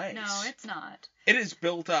same place. No, it's not. It has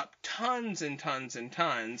built up tons and tons and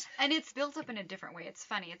tons. And it's built up in a different way. It's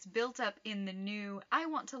funny. It's built up in the new, I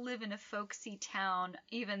want to live in a folksy town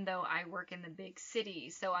even though I work in the big city,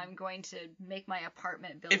 so I'm going to make my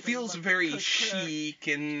apartment building. It feels very chic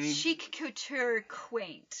and... Chic, couture,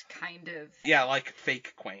 quaint, kind of. Yeah, like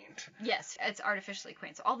fake quaint. Yes, it's artificially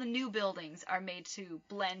quaint. So all the new buildings are made to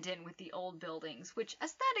blend in with the old buildings, which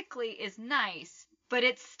aesthetically is nice. But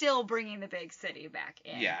it's still bringing the big city back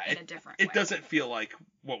in a different way. It doesn't feel like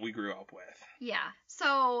what we grew up with. Yeah.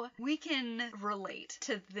 So we can relate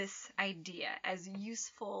to this idea as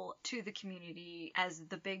useful to the community as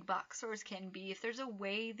the big box stores can be. If there's a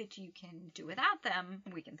way that you can do without them,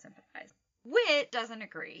 we can sympathize. Whit doesn't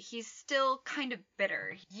agree. He's still kind of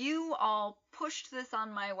bitter. You all pushed this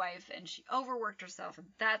on my wife and she overworked herself and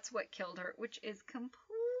that's what killed her, which is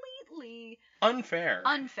completely unfair.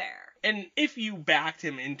 And if you backed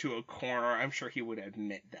him into a corner, I'm sure he would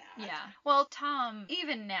admit that. Yeah. Well, Tom,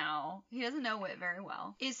 even now, he doesn't know Whit very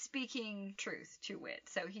well, is speaking truth to Whit.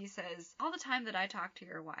 So he says, all the time that I talked to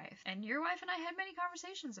your wife, and your wife and I had many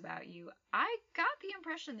conversations about you, I got the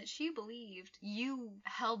impression that she believed you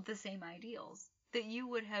held the same ideals, that you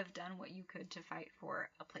would have done what you could to fight for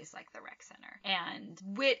a place like the rec center.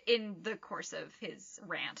 And Whit, in the course of his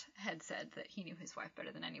rant, had said that he knew his wife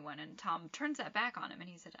better than anyone, and Tom turns that back on him, and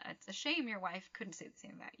he said, it's a shame your wife couldn't say the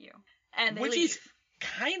same about you. And they Which leave. is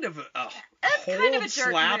kind of a kind of a jerk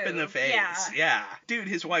slap move. in the face. Yeah. Dude,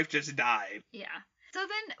 his wife just died. Yeah. So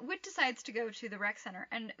then Whit decides to go to the rec center,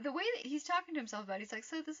 and the way that he's talking to himself about it, he's like,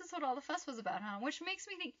 so this is what all the fuss was about, huh? Which makes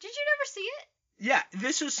me think, did you never see it? Yeah,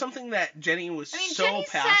 this is something that Jenny was so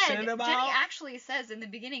passionate about. Jenny actually says in the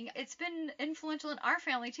beginning, it's been influential in our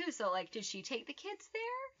family too, so like, did she take the kids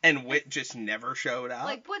there? And Whit just never showed up?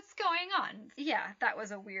 Like, what's going on? Yeah, that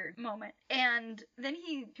was a weird moment. And then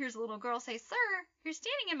he hears a little girl say, sir, you're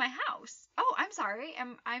standing in my house. Oh, I'm sorry.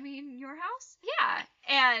 I mean your house? Yeah.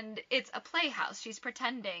 And it's a playhouse. She's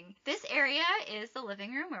pretending this area is the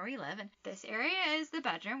living room where we live, and this area is the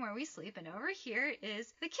bedroom where we sleep, and over here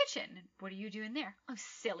is the kitchen. What are you doing there? Oh,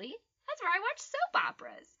 silly. That's where I watch soap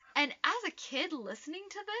operas. And as a kid listening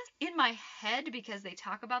to this, in my head, because they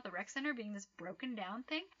talk about the rec center being this broken down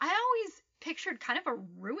thing, I always pictured kind of a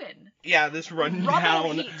ruin. Yeah, this run Rubble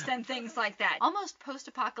down. heaps and things like that. Almost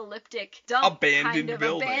post-apocalyptic dump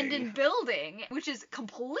abandoned building, which is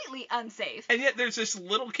completely unsafe. And yet there's this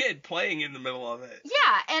little kid playing in the middle of it.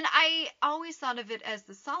 Yeah, and I always thought of it as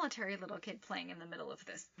the solitary little kid playing in the middle of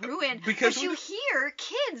this ruin. Because you hear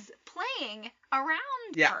kids playing around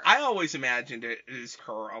her. Yeah, I always imagined it as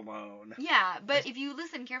her alone. Yeah, but if you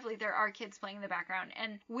listen carefully, there are kids playing in the background.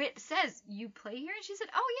 And Whit says, you play here? And she said,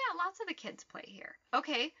 oh yeah, lots of the kids play here.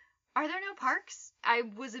 Okay, Are there no parks? I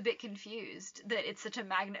was a bit confused that it's such a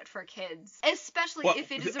magnet for kids, especially Well,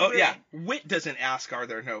 if it is a oh ruin. yeah, Wit doesn't ask, are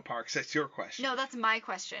there no parks? That's your question. No, that's my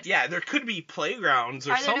question. Yeah, there could be playgrounds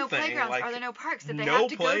or Are there something. no playgrounds? Like, Are there no parks? That they no have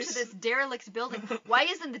to place? go to this derelict building? Why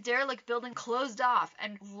isn't the derelict building closed off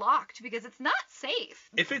and locked? Because it's not safe.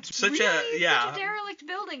 If it's such Really, a such a derelict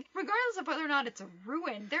building, regardless of whether or not it's a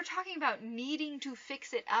ruin, they're talking about needing to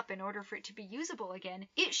fix it up in order for it to be usable again.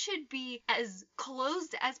 It should be as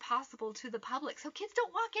closed as possible to the public so kids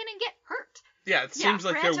don't walk in and get hurt. yeah, it seems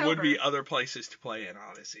like there rant would be over. other places to play in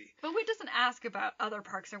Odyssey. But Wit doesn't ask about other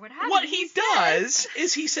parks or what have you. What he does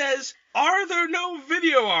is he says, are there no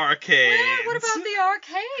video arcades? Well, what about the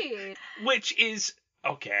arcade? Which is,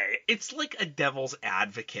 okay, it's like a devil's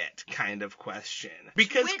advocate kind of question.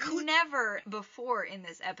 Because Wit never before in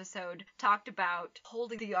this episode talked about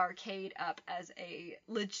holding the arcade up as a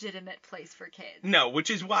legitimate place for kids. No, which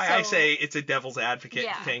is why I say it's a devil's advocate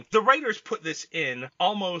thing. The writers put this in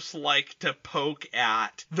almost like to poke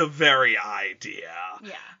at the very idea.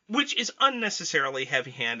 Yeah. Which is unnecessarily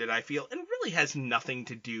heavy-handed, I feel, and really has nothing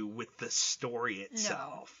to do with the story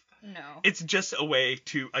itself. No. It's just a way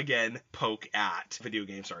to, again, poke at video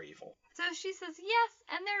games are evil. So she says yes,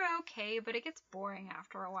 and they're okay, but it gets boring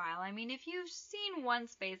after a while. I mean, if you've seen one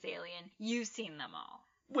space alien, you've seen them all.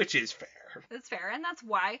 Which is fair. That's fair, and that's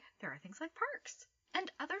why there are things like parks. And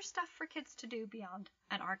other stuff for kids to do beyond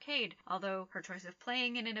an arcade, although her choice of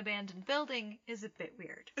playing in an abandoned building is a bit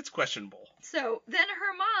weird. It's questionable. So then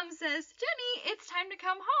her mom says, Jenny, it's time to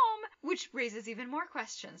come home, which raises even more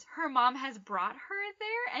questions. Her mom has brought her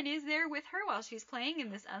there and is there with her while she's playing in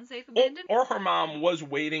this unsafe abandoned Or her mom was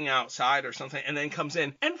waiting outside or something and then comes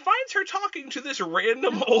in and finds her talking to this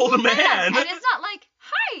random old man. And it's not like,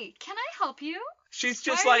 hi, can I help you? She's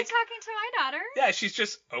just Why are like, you talking to my daughter? yeah, she's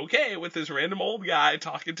just okay with this random old guy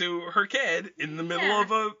talking to her kid in the middle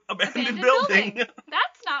of a abandoned building.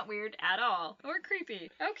 That's not weird at all. Or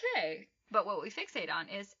creepy. Okay. But what we fixate on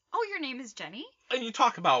is, oh, your name is Jenny? And you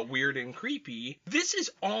talk about weird and creepy. This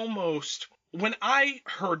is almost... When I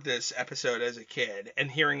heard this episode as a kid,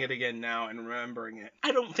 and hearing it again now and remembering it,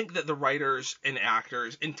 I don't think that the writers and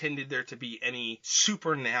actors intended there to be any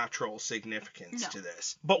supernatural significance to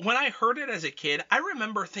this. But when I heard it as a kid, I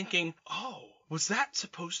remember thinking, oh, was that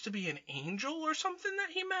supposed to be an angel or something that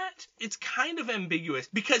he met? It's kind of ambiguous,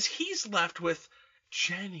 because he's left with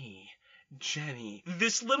Jenny.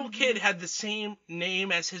 This little kid had the same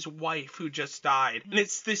name as his wife who just died. And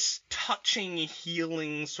it's this touching,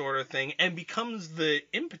 healing sort of thing, and becomes the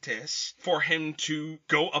impetus for him to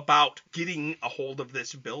go about getting a hold of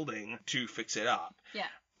this building to fix it up. Yeah.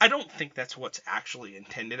 I don't think that's what's actually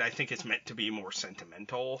intended. I think it's meant to be more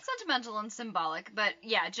sentimental. Sentimental and symbolic, but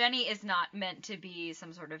yeah, Jenny is not meant to be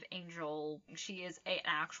some sort of angel. She is an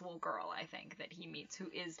actual girl, I think, that he meets who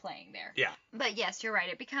is playing there. Yeah. But yes, you're right.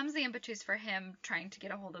 It becomes the impetus for him trying to get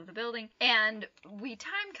a hold of the building. And we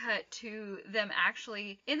time cut to them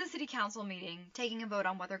actually in the city council meeting taking a vote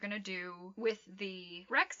on what they're going to do with the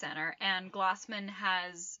rec center. And Glossman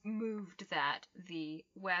has moved that the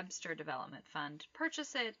Webster Development Fund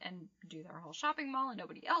purchase it and do their whole shopping mall, and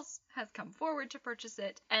nobody else has come forward to purchase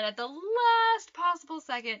it. And at the last possible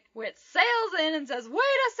second, Wit sails in and says, wait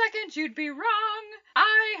a second, you'd be wrong.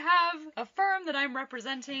 I have a firm that I'm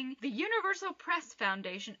representing, the Universal Press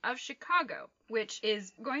Foundation of Chicago, which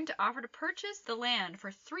is going to offer to purchase the land for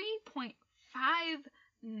 $3.5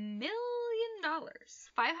 million.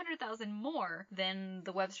 $500,000 more than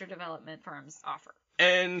the Webster Development firms offer.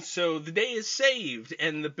 And so the day is saved,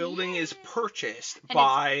 and the building is purchased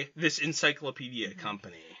by this encyclopedia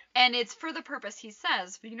company. And it's for the purpose, he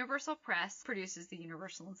says, Universal Press produces the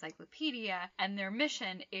Universal Encyclopedia, and their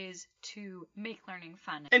mission is to make learning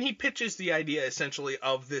fun. And he pitches the idea, essentially,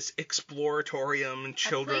 of this exploratorium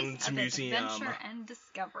children's museum. Adventure and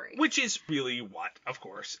discovery. Which is really what, of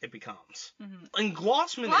course, it becomes. Mm-hmm. And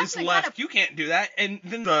Glossman is left, you can't do that. And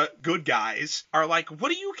then the good guys are like,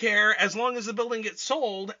 what do you care as long as the building gets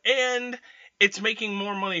sold and it's making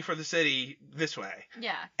more money for the city this way.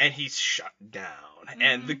 Yeah. And he's shut down. Mm-hmm.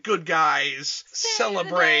 And the good guys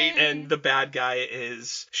celebrate, and the bad guy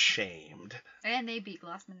is shamed. And they beat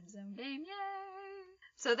Glossman in his own game. Yay!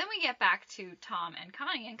 So then we get back to Tom and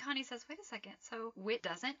Connie, and Connie says, wait a second, so Wit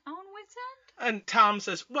doesn't own Wit's End? And Tom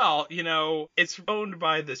says, well, you know, it's owned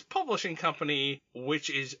by this publishing company,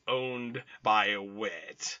 which is owned by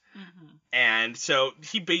Wit. Mm-hmm. And so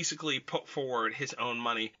he basically put forward his own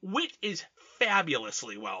money. Wit is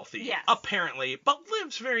fabulously wealthy, yes, apparently, but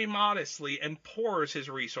lives very modestly and pours his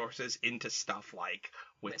resources into stuff like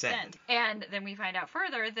Wit's End. And then we find out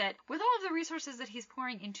further that with all of the resources that he's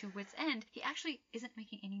pouring into Wit's End, he actually isn't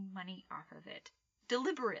making any money off of it.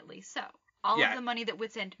 deliberately so. All Yeah. of the money that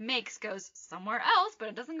Wits End makes goes somewhere else, but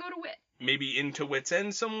it doesn't go to Wit. Maybe into Wits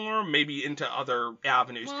End some more, maybe into other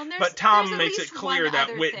avenues. Well, and but Tom there's at makes it least clear one that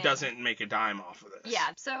other Wit thing. doesn't make a dime off of this. Yeah,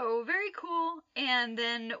 so very cool. And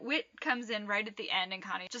then Wit comes in right at the end, and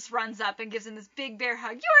Connie just runs up and gives him this big bear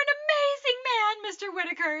hug. You're an amazing man, Mr.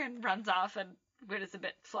 Whittaker, and runs off. And Wit is a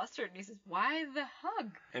bit flustered, and he says, why the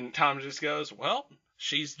hug? And Tom just goes, well,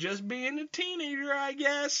 she's just being a teenager, I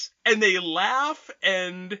guess. And they laugh,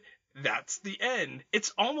 and that's the end.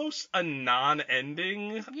 It's almost a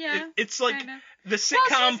non-ending. Yeah, it's like kinda. the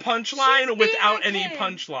sitcom punchline she's without being a any kid.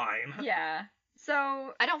 punchline. Yeah.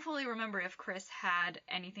 So I don't fully remember if Chris had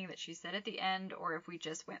anything that she said at the end or if we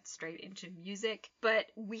just went straight into music, but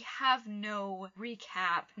we have no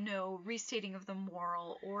recap, no restating of the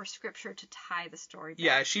moral or scripture to tie the story back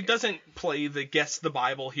Yeah, she to. doesn't play the Guess the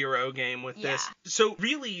Bible hero game with this. Yeah. So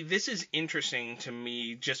really, this is interesting to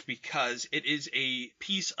me just because it is a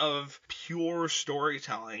piece of pure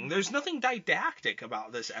storytelling. There's nothing didactic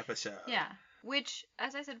about this episode. Yeah. Which,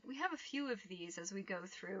 as I said, we have a few of these as we go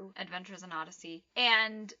through Adventures in Odyssey.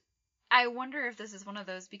 And I wonder if this is one of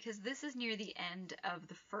those because this is near the end of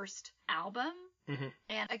the first album. Mm-hmm.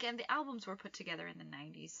 And again, the albums were put together in the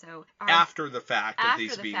 90s. So After the fact of after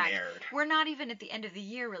these the being fact, aired. we're not even at the end of the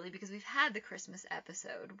year really because we've had the Christmas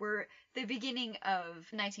episode. We're the beginning of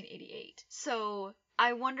 1988. So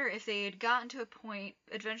I wonder if they had gotten to a point,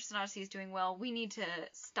 Adventures in Odyssey is doing well, we need to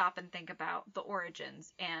stop and think about the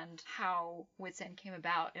origins and how Wits End came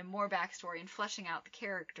about and more backstory and fleshing out the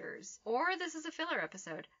characters. Or this is a filler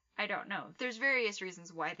episode. I don't know. There's various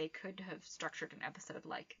reasons why they could have structured an episode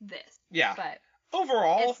like this. Yeah. But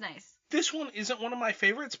Overall, it's nice. this one isn't one of my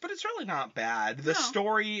favorites, but it's really not bad. The No.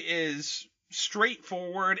 story is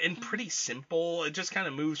straightforward and pretty simple. It just kind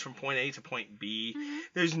of moves from point A to point B. Mm-hmm.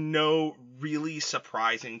 There's no really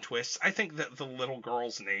surprising twists. I think that the little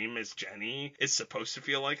girl's name is Jenny is supposed to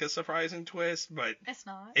feel like a surprising twist, but It's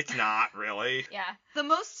not. it's not really. Yeah. The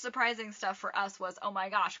most surprising stuff for us was, oh my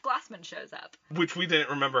gosh, Glassman shows up. Which we didn't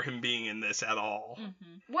remember him being in this at all.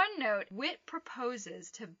 Mm-hmm. One note, Wit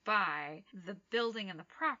proposes to buy the building and the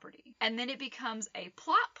property, and then it becomes a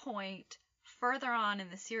plot point further on in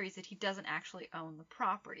the series that he doesn't actually own the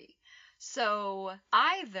property. So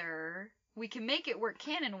either we can make it work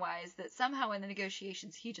canon-wise that somehow in the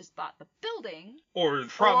negotiations he just bought the building. Or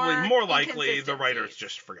probably Or more likely the inconsistencies. writers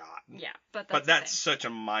just forgot. Yeah, but But the that's thing. such a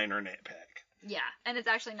minor nitpick. Yeah, and it's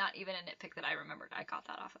actually not even a nitpick that I remembered. I got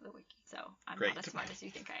that off of the wiki, so I'm Great. not as smart as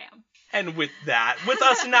you think I am. And with that, with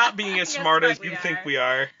us not being as Yes, smart but as we you are. think we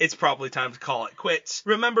are, it's probably time to call it quits.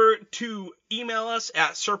 Remember to email us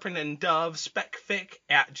at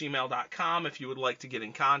serpentandovespecfic@gmail.com if you would like to get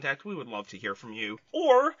in contact. We would love to hear from you.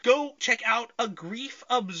 Or go check out A Grief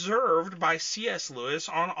Observed by C.S. Lewis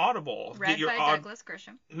on Audible. Read by Douglas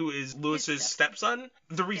Grisham. Who is Lewis's His stepson.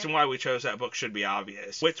 The reason why we chose that book should be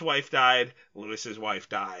obvious. Whit's wife died, Lewis's wife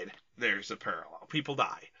died. There's a parallel. People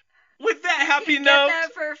die. With that happy Get note,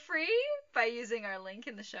 that for free by using our link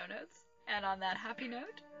in the show notes. And on that happy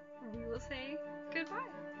note, we will say goodbye.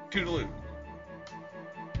 toodaloo.